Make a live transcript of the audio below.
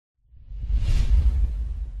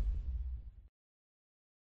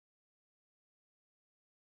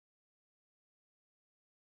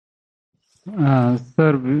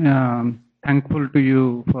Sir, thankful to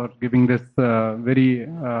you for giving this very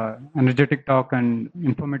energetic talk and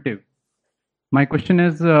informative. My question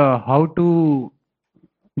is how to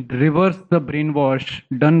reverse the brainwash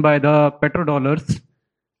done by the petrodollars.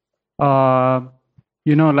 Uh,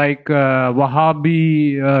 like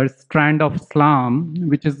Wahhabi strand of Islam,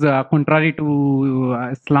 which is contrary to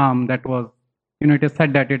Islam, that was, it is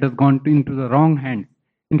said that it has gone into the wrong hands.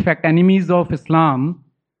 In fact, enemies of Islam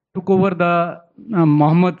took over the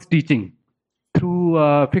Muhammad's teaching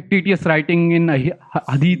through fictitious writing in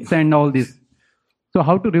hadiths and all this. So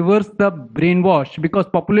how to reverse the brainwash, because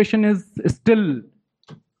population is still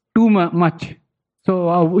too much.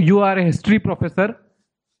 So you are a history professor.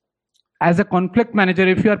 As a conflict manager,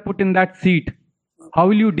 if you are put in that seat, how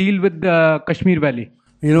will you deal with the Kashmir Valley?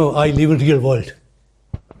 I live in real world.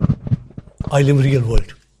 I live in real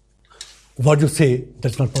world. What you say,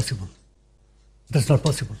 that's not possible. That's not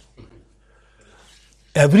possible.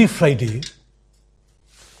 Every Friday,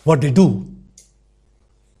 what they do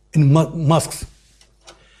in mosques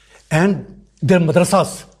and their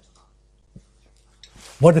madrasas,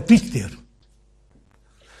 what they teach there.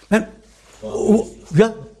 And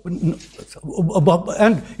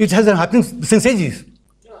it has been happening since ages.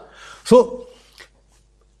 So,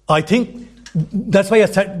 I think that's why I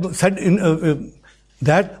said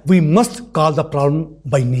that we must call the problem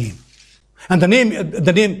by name. And the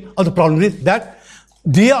name of the problem is that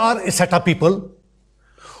they are a set of people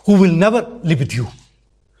who will never live with you.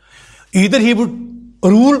 Either he would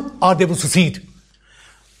rule or they would succeed.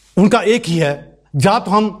 उनका एक ही है, या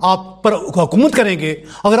तो हम आप पर हुकूमत करेंगे,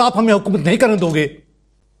 अगर आप हमें हुकूमत नहीं करने दोगे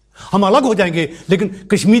हम अलग हो जाएंगे. लेकिन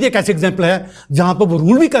कश्मीर एक ऐसे एग्जाम्पल है जहां पर वो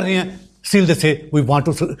रूल भी कर रहे हैं, स्टिल दे से वी वांट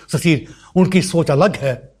टू सक्सीड. उनकी सोच अलग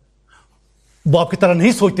है, वो आपकी तरह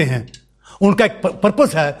नहीं सोचते हैं. उनका एक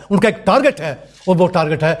पर्पस है, उनका एक टारगेट है, और वो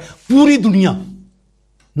टारगेट है पूरी दुनिया,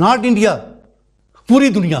 नॉट इंडिया, पूरी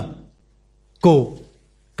दुनिया को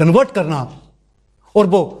कन्वर्ट करना. और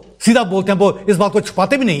वो सीधा बोलते हैं, वो इस बात को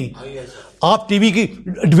छुपाते भी नहीं. आप टीवी की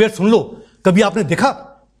डिबेट सुन लो, कभी आपने देखा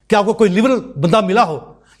कि आपको कोई लिबरल बंदा मिला हो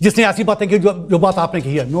जिसने ऐसी बातें की जो बात आपने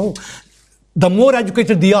की है? No. The more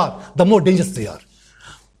educated they are, the more dangerous they are.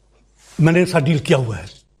 मैंने साथ डील किया हुआ है.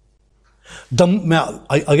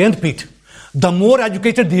 Again repeat, the more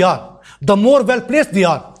educated they are, the more well placed they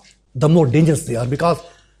are, the more dangerous they are. Because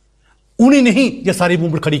उन्हीं ने ही ये सारी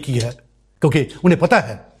movement खड़ी की है, क्योंकि उन्हें पता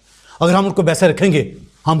है अगर हम उनको वैसे रखेंगे,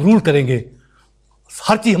 हम रूल करेंगे,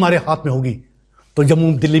 हर चीज हमारे हाथ में होगी. तो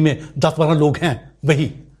जम्मू दिल्ली में 10-12 लोग हैं,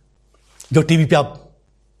 वही जो टीवी पे आप,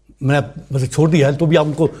 मैंने वैसे छोड़ दिया है तो भी आप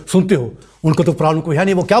उनको सुनते हो. उनको तो प्रॉब्लम कोई है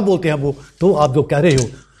नहीं, वो क्या बोलते हैं वो, तो आप जो कह रहे हो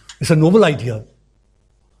इट्स अ नोबल आइडिया,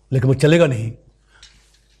 लेकिन वो चलेगा नहीं.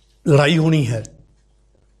 लड़ाई होनी है.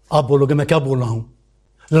 आप बोलोगे मैं क्या बोल रहा हूं.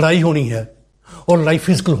 लड़ाई होनी है, और लड़ाई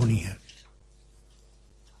फिजिकल होनी है.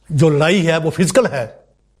 जो लड़ाई है वो फिजिकल है.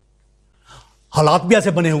 हालात भी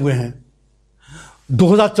ऐसे बने हुए हैं.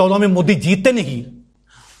 2014 में मोदी जीतते नहीं,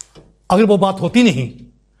 अगर वो बात होती नहीं,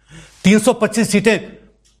 325 सीटें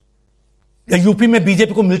यूपी में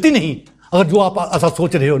बीजेपी को मिलती नहीं, अगर जो आप ऐसा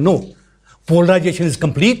सोच रहे हो. No, polarisation is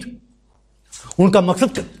complete. उनका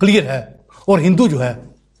मकसद क्लियर है, और हिंदू जो है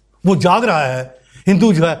वो जाग रहा है,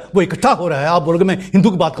 हिंदू जो है वो इकट्ठा हो रहा है. आप बोलोगे मैं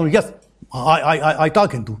हिंदू की बात करूं, yes I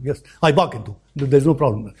talk Hindu, yes I बाक Hindu, there is no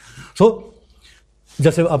problem. सो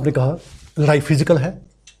जैसे आपने कहा, लड़ाई फिजिकल है.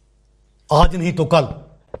 आज नहीं तो कल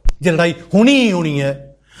ये लड़ाई होनी ही होनी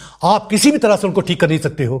है. आप किसी भी तरह से उनको ठीक कर नहीं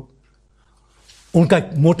सकते हो. उनका एक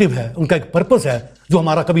मोटिव है, उनका एक पर्पस है जो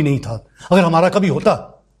हमारा कभी नहीं था. अगर हमारा कभी होता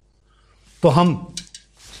तो हम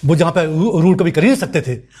वो जहां पे रूल कभी कर ही नहीं सकते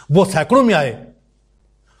थे, वो सैकड़ों में आए,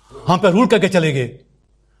 हम पे रूल करके चले गए.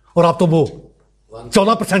 और आप तो वो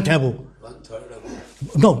 14% हैं, वो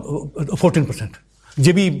नो 14%.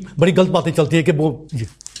 ये भी बड़ी गलत बातें चलती है कि वो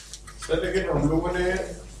सर, लेकिन हम लोगों ने,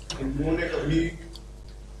 हिंदुओं ने कभी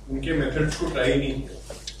उनके मेथड्स को ट्राई नहीं किया.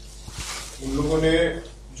 उन लोगों ने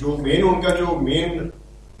जो मेन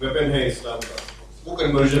वेपन है इस्लाम का, वो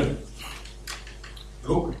कन्वर्जन.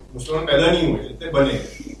 लोग मुसलमान पैदा नहीं हुए, जितने बने.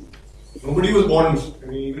 Nobody was born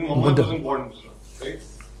Muslim. Even Muhammad wasn't born Muslim, right?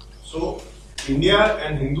 So India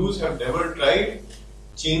and Hindus have never tried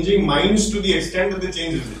changing minds to the extent that they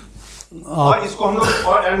change religion. और इसको हम लोग,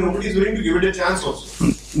 और and nobody is willing to give it a chance also.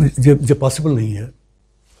 ये possible नहीं है.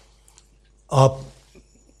 आप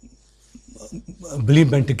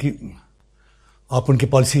believe मेंट की, आप उनकी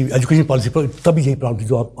पॉलिसी, एजुकेशन पॉलिसी पर तभी यही प्रॉब्लम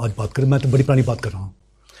जो आप आज बात करें. मैं तो बड़ी पुरानी बात कर रहा हूं.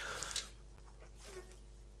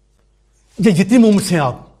 ये जितनी मूवमेंट्स हैं,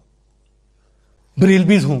 आप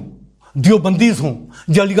बरेलवीज हों, दियोबंदीज हों,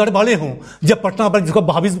 जो अलीगढ़ वाले हों, जब पटना पर जिसको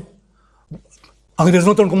बहावीज, अंग्रेजों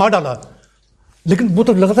ने तो उनको मार डाला, लेकिन वो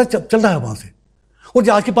तो लगातार चल रहा है वहां से। और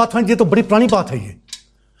जो आज की बात है, ये तो बड़ी पुरानी बात है। ये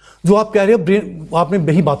जो आप कह रहे हो, आपने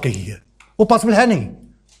वही बात कही है, वो पॉसिबल है नहीं।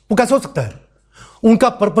 वो कैसे हो सकता है? उनका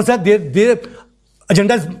पर्पस है, देर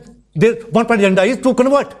agenda, there one point agenda is to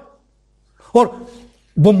convert. और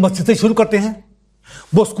वो मस्जिद से शुरू करते हैं,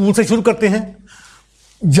 वो स्कूल से शुरू करते हैं,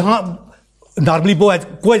 जहां नॉर्मली वो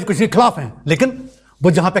को एजुकेशन के खिलाफ हैं, लेकिन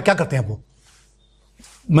वो जहां पे क्या करते हैं, वो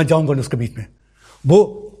मैं जाऊंगा उसके बीच में, वो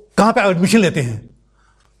कहां पे एडमिशन लेते हैं,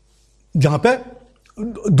 जहां पे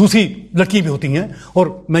दूसरी लड़की भी होती हैं।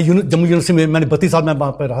 और मैं जम्मू यूनिवर्सिटी में मैंने 32 साल में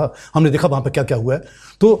वहां पर रहा, हमने देखा वहां पर क्या क्या हुआ है।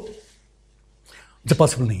 तो जब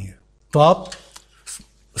पॉसिबल नहीं है तो आप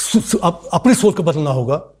अपनी सोच को बदलना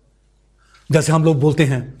होगा। जैसे हम लोग बोलते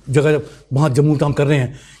हैं जगह वहां जम्मू काम कर रहे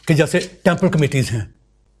हैं कि जैसे टेम्पल कमेटीज हैं,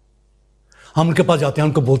 हम उनके पास जाते हैं,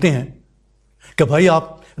 उनको बोलते हैं कि भाई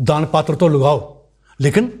आप दान पात्र तो लगाओ,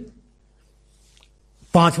 लेकिन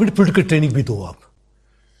 5 मिनट पॉलिटिकल ट्रेनिंग भी दो आप।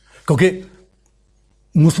 क्योंकि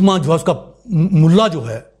मुसलमान जो है, उसका मुल्ला जो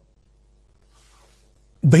है,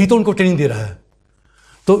 वही तो उनको ट्रेनिंग दे रहा है।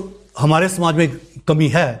 तो हमारे समाज में कमी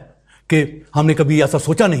है कि हमने कभी ऐसा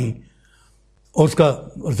सोचा नहीं, और उसका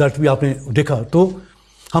रिजल्ट भी आपने देखा। तो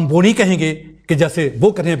हम वो नहीं कहेंगे कि जैसे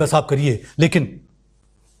वो कर रहे हैं वैसा आप करिए, लेकिन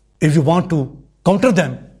if you want to counter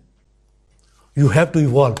them, you have to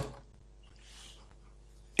evolve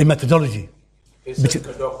in methodology.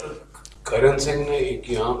 Doctor Karan Singh ने एक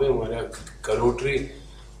यहाँ पे हमारा करोटरी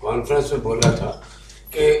कॉन्फ्रेंस में बोला था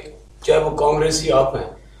कि चाहे वो कांग्रेसी आप हैं,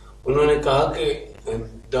 उन्होंने कहा कि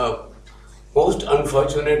the most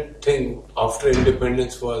unfortunate thing after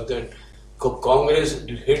independence was that Congress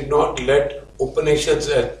did not let Upanishads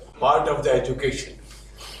as part of the education,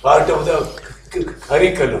 part of the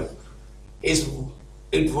curriculum.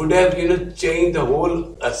 It would have changed the whole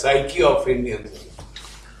psyche of Indians.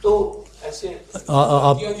 तो ऐसे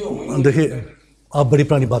आप देखिए, आप बड़ी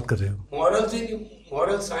पुरानी बात कर रहे हो।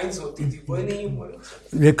 मॉरल साइंस होती थी, कोई नहीं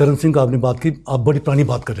मॉरल। ये करण सिंह का आपने बात की, आप बड़ी पुरानी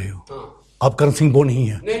बात कर रहे हो। हाँ। आप करण सिंह वो नहीं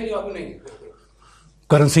है। नहीं, आप नहीं।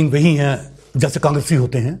 करण सिंह वही हैं जैसे कांग्रेसी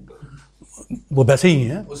होते हैं, वो वैसे ही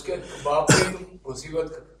हैं। उसके बाप ने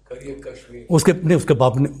मुसीबत करी कश्मीर, उसके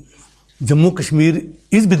बाप ने Jammu Kashmir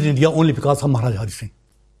is with in India only because हम महाराजा हरि सिंह,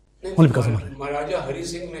 ओनली बिकॉज महाराजा हरि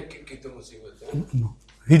सिंह ने की तो मुसीबत है।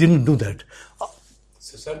 He didn't do that.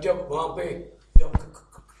 Sir जब वहां पे जब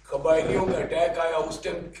कबायलियों का अटैक आया, उस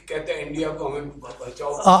टाइम कहते हैं इंडिया को हमें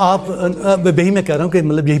बचाओ। आप वही मैं कह रहा हूं कि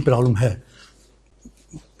मतलब यही प्रॉब्लम है।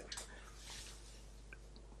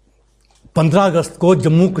 15 अगस्त को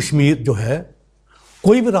जम्मू कश्मीर जो है,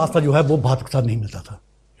 कोई भी रास्ता जो है वो भारत के साथ नहीं मिलता था।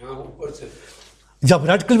 जब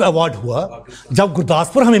रेडिकल अवार्ड हुआ, जब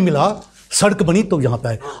गुरदासपुर हमें मिला, सड़क बनी तो यहाँ पे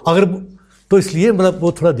आए। अगर तो इसलिए मतलब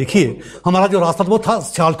वो थोड़ा देखिए, हमारा जो रास्ता था वो था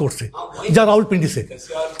सियालकोट से या रावलपिंडी से,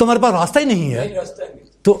 तो हमारे पास रास्ता ही नहीं है।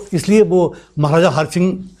 तो इसलिए वो महाराजा हरि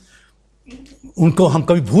सिंह, उनको हम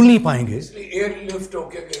कभी भूल नहीं पाएंगे।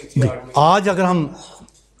 आज अगर हम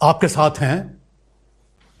आपके साथ हैं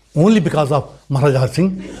ओनली बिकॉज ऑफ महाराजा हरि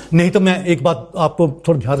सिंह, नहीं तो मैं एक बात आपको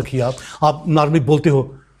थोड़ा ध्यान रखिए। आप नॉर्मली बोलते हो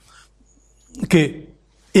कि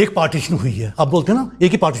एक पार्टीशन हुई है, आप बोलते हैं ना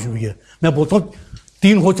एक ही पार्टीशन हुई है। मैं बोलता हूँ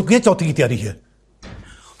 3 हो चुकी है, चौथी की तैयारी है।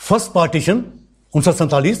 फर्स्ट पार्टीशन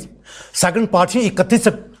 1947, सेकंड पार्टीशन 31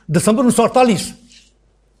 दिसंबर 1948,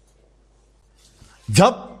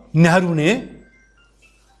 जब नेहरू ने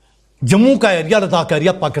जम्मू का एरिया, लद्दाख का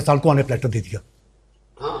एरिया पाकिस्तान को आने प्लेटर दे दिया।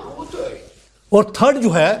 और थर्ड जो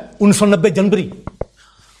है 1990 जनवरी।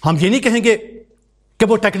 हम ये नहीं कहेंगे कि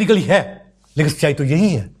वो टेक्निकली है, लेकिन सच्चाई तो यही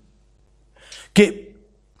है कि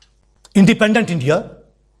इंडिपेंडेंट इंडिया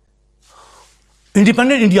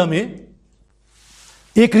में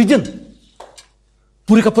एक रीजन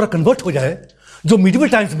पूरे का पूरा कन्वर्ट हो जाए, जो मिडिवल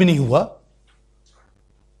टाइम्स में नहीं हुआ।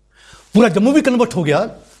 पूरा जम्मू भी कन्वर्ट हो गया,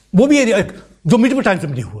 वो भी एरिया जो मिडिवल टाइम्स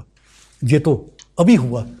में नहीं हुआ, ये तो अभी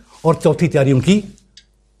हुआ। और चौथी तैयारी उनकी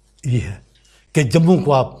ये है कि जम्मू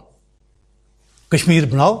को आप कश्मीर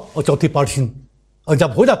बनाओ, और चौथी पार्टीशन और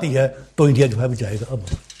जब हो जाती है तो इंडिया जो है वो जाएगा। अब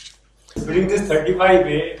During this 35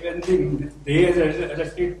 way, when they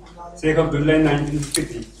arrested Sheikh Abdullah in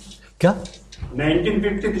 1953. क्या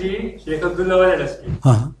 1953 Sheikh Abdullah was arrested.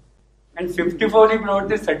 हाँ, And 54 he brought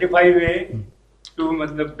this 35 way to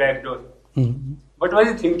मतलब backdoor. What was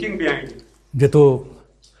he thinking behind it? ये तो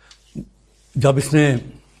जब इसने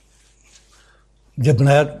जब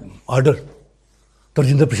बनाया ऑर्डर, तो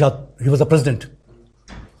राजेंद्र प्रसाद ही वॉज द प्रेसिडेंट,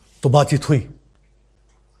 तो बातचीत हुई।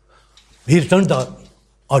 He return the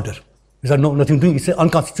order. He said, no, nothing doing. It's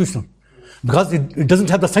unconstitutional because it doesn't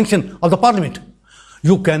have the sanction of the parliament.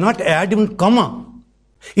 You cannot add even comma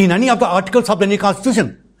in any of the articles of any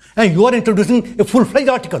constitution, and you are introducing a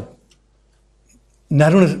full-fledged article.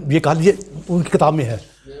 Nehru ने ये कहा, ये उनकी किताब में है,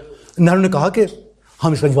 नेहरू ने कहा कि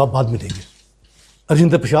हम इसका जवाब बाद में देंगे।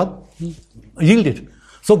 राजेंद्र प्रसाद यील्डेड।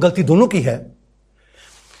 सो गलती दोनों की है।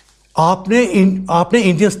 आपने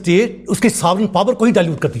इंडियन स्टेट उसकी सॉवरेन पावर को ही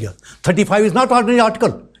डाइल्यूट कर दिया। 35 is not ordinary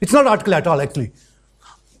article, it's not article at all actually.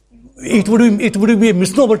 It would be a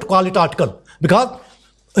misnomer to call it article, because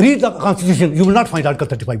read the constitution, you will not find article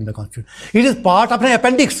 35 in the constitution. It is part of an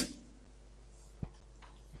appendix.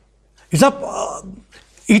 It's not,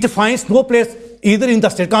 it finds no place either in the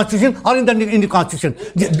state constitution or in the constitution.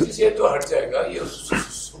 ये तो हट जाएगा, ये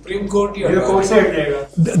supreme court ही court से हट जाएगा।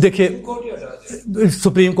 देखिए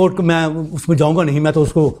supreme court को मैं उसमें जाऊंगा नहीं, मैं तो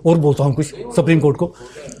उसको और बोलता हूँ कुछ सुप्रीम कोर्ट को,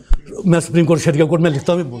 मैं सुप्रीम कोर्ट शरिया कोर्ट में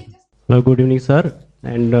लिखता हूँ। Good evening, sir.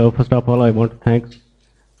 And first of all, I want to thank.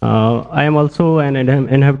 I am also an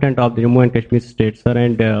inhabitant of the Jammu and Kashmir state, sir.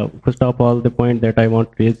 And first of all, the point that I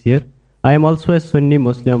want to raise here, I am also a Sunni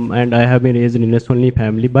Muslim, and I have been raised in a Sunni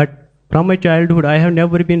family. But from my childhood, I have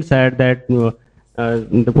never been sad that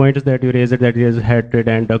the point is that you raised that there is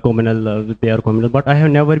hatred and communal, they are communal. But I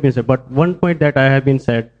have never been sad. But one point that I have been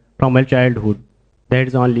sad from my childhood, that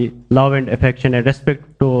is only love and affection and respect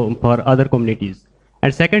for other communities.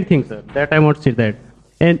 And second thing, sir, that I want to say that,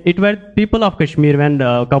 and it were people of Kashmir when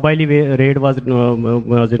Kabaili raid was in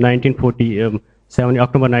 1947,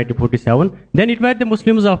 October 1947. Then it were the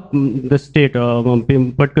Muslims of the state,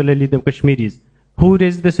 particularly the Kashmiris, who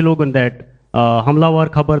raised the slogan that Hamlawar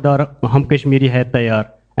Khabardar, Hum Kashmiri hai tayar,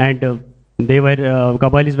 and they were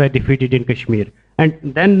Kabailis were defeated in Kashmir. And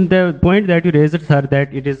then the point that you raised, sir,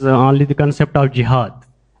 that it is only the concept of jihad.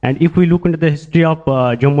 And if we look into the history of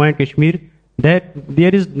Jammu and Kashmir, that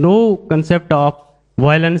there is no concept of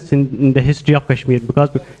violence in the history of Kashmir, because,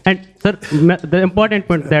 and sir, the important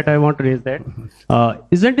point that I want to raise that,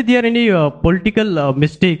 isn't there any political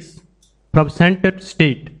mistakes from center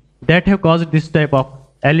state that have caused this type of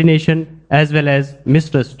alienation as well as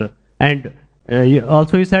mistrust? And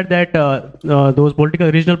also you said that those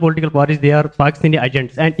regional political parties, they are Pakistani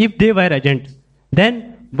agents, and if they were agents,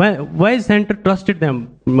 then why center trusted them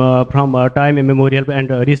from time immemorial? And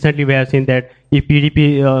recently we have seen that if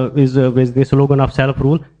PDP is with the slogan of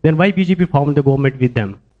self-rule, then why BJP formed the government with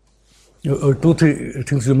them? 2-3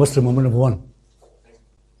 things you must remember. Number one,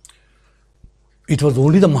 it was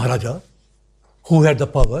only the Maharaja who had the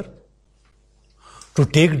power to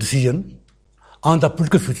take decision on the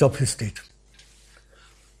political future of his state.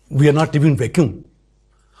 We are not living in vacuum.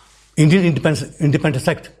 Indian Independence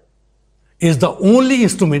Act is the only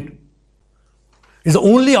instrument, is the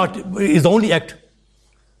only act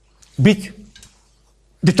which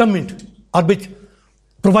determined or which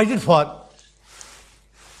provided for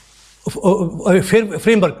a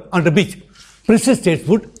framework under which princely states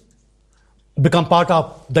would become part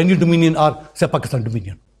of the Indian Dominion or say Pakistan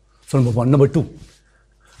Dominion. So number one. Number two,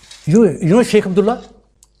 you know Sheikh Abdullah?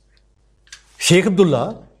 Sheikh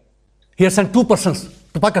Abdullah, he has sent 2 persons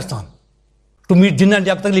to Pakistan to meet Jinnah and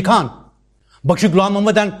Yaqut Ali Khan, Bakshi Ghulam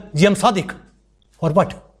Muhammad and G.M. Sadiq. For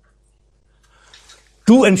what?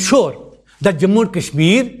 To ensure that Jammu and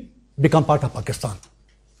Kashmir become part of Pakistan.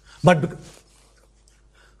 But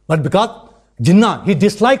because Jinnah, he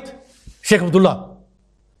disliked Sheikh Abdullah,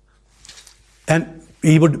 and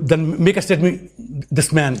he would then make a statement,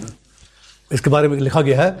 this man, इसके बारे में लिखा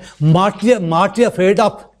गया है, martyr afraid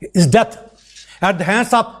of his death at the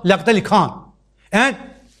hands of Yaqut Ali Khan and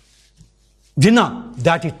Jinnah,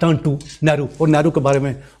 that he turned to Nehru. और नेहरू के बारे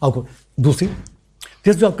में आपको दूसरी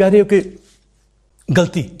जिस जो आप कह रहे हो कि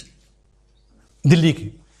गलती दिल्ली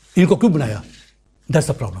की, इनको क्यों बनाया? That's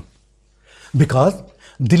the problem. Because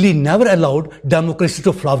Delhi never allowed democracy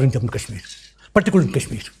to flower in Jammu and Kashmir, particularly in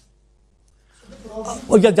Kashmir.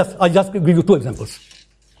 I just give you 2 examples.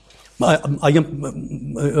 I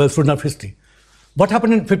am a student of history. What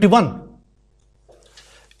happened in 51?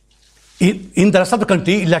 In the rest of the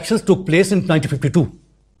country, elections took place in 1952.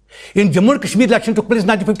 In Jammu and Kashmir, election took place in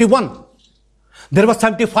 1951. There were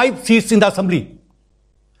 75 seats in the assembly.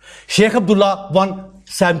 Sheikh Abdullah won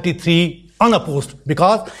 73 unopposed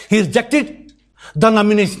because he rejected the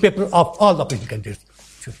nomination paper of all the political candidates.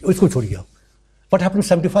 What happened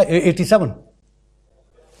in 87?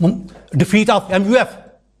 Defeat of MUF.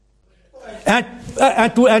 And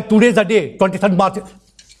 2 days a day, 23rd March,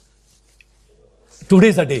 2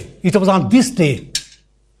 days a day. It was on this day,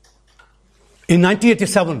 in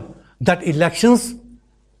 1987, that elections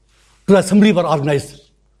to the assembly were organized.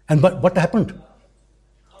 And what happened?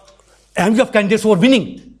 MUF candidates were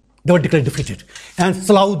winning. They were declared defeated. And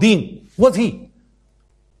Salahuddin, was he?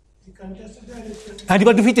 And he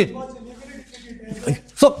was defeated.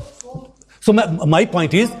 So my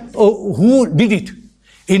point is, who did it?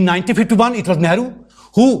 In 1951, it was Nehru.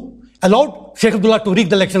 who allowed Sheikh Abdullah to rig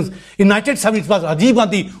the elections. In 1970, it was Rajiv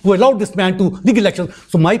Gandhi who allowed this man to rig elections.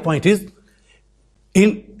 So my point is,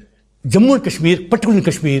 in Jammu and Kashmir, particularly in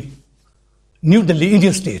Kashmir, New Delhi,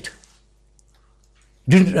 Indian state,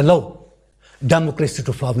 didn't allow democracy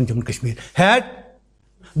to flower in Jammu and Kashmir. Had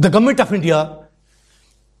the government of India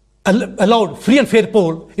allowed free and fair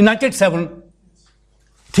poll in 1987,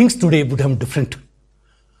 things today would have been different.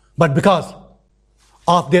 But because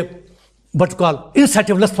of their what you call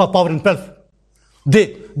incentive lust for power and wealth,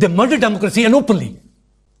 they murdered democracy and openly.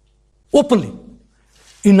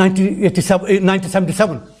 In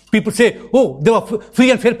 1977, people say, oh, there were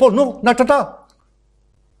free and fair poll. No, not at all.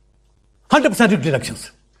 100% rigged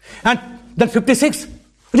elections. And then 56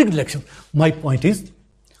 rigged elections. My point is,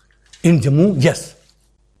 in Jammu, yes,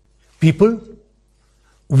 people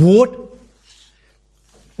vote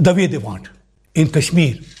the way they want. In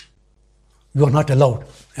Kashmir, you are not allowed.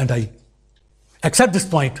 And I accept this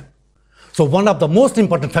point. So one of the most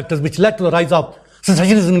important factors which led to the rise of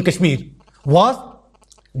secessionism in Kashmir was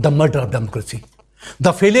the murder of democracy.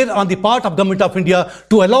 The failure on the part of government of India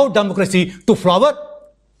to allow democracy to flower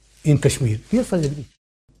in Kashmir. Yes, I agree.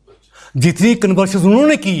 जितनी conversions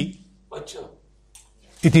उन्होंने की,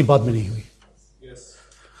 इतनी बात में नहीं हुई.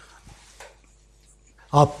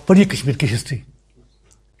 आप पढ़िए कश्मीर की हिस्ट्री.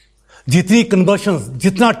 जितनी कन्वर्शंस,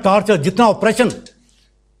 जितना टॉर्चर, जितना ऑपरेशन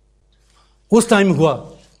उस टाइम हुआ,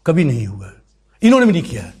 कभी नहीं हुआ. इन्होंने भी नहीं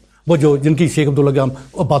किया है. वो जो जिनकी शेख अब्दुल्ला की हम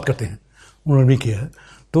बात करते हैं, उन्होंने भी किया है.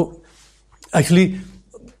 तो actually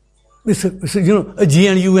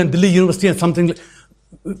GNU and Delhi university and something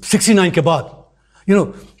 69 के बाद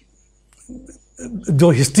जो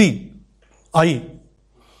हिस्ट्री आई,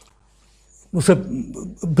 उसे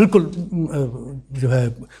बिल्कुल जो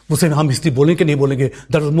है उसे हम हिस्ट्री बोलेंगे कि नहीं बोलेंगे,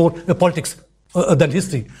 that was more politics then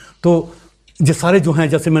history. तो ये सारे जो हैं,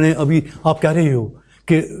 जैसे मैंने अभी आप कह रहे हो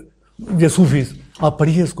कि ये सूफीज, आप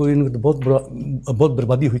पढ़िए इसको, इनको तो बहुत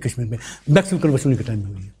बर्बादी हुई कश्मीर में. मैक्सिमम कन्वर्शन के टाइम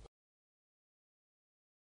में हुई है.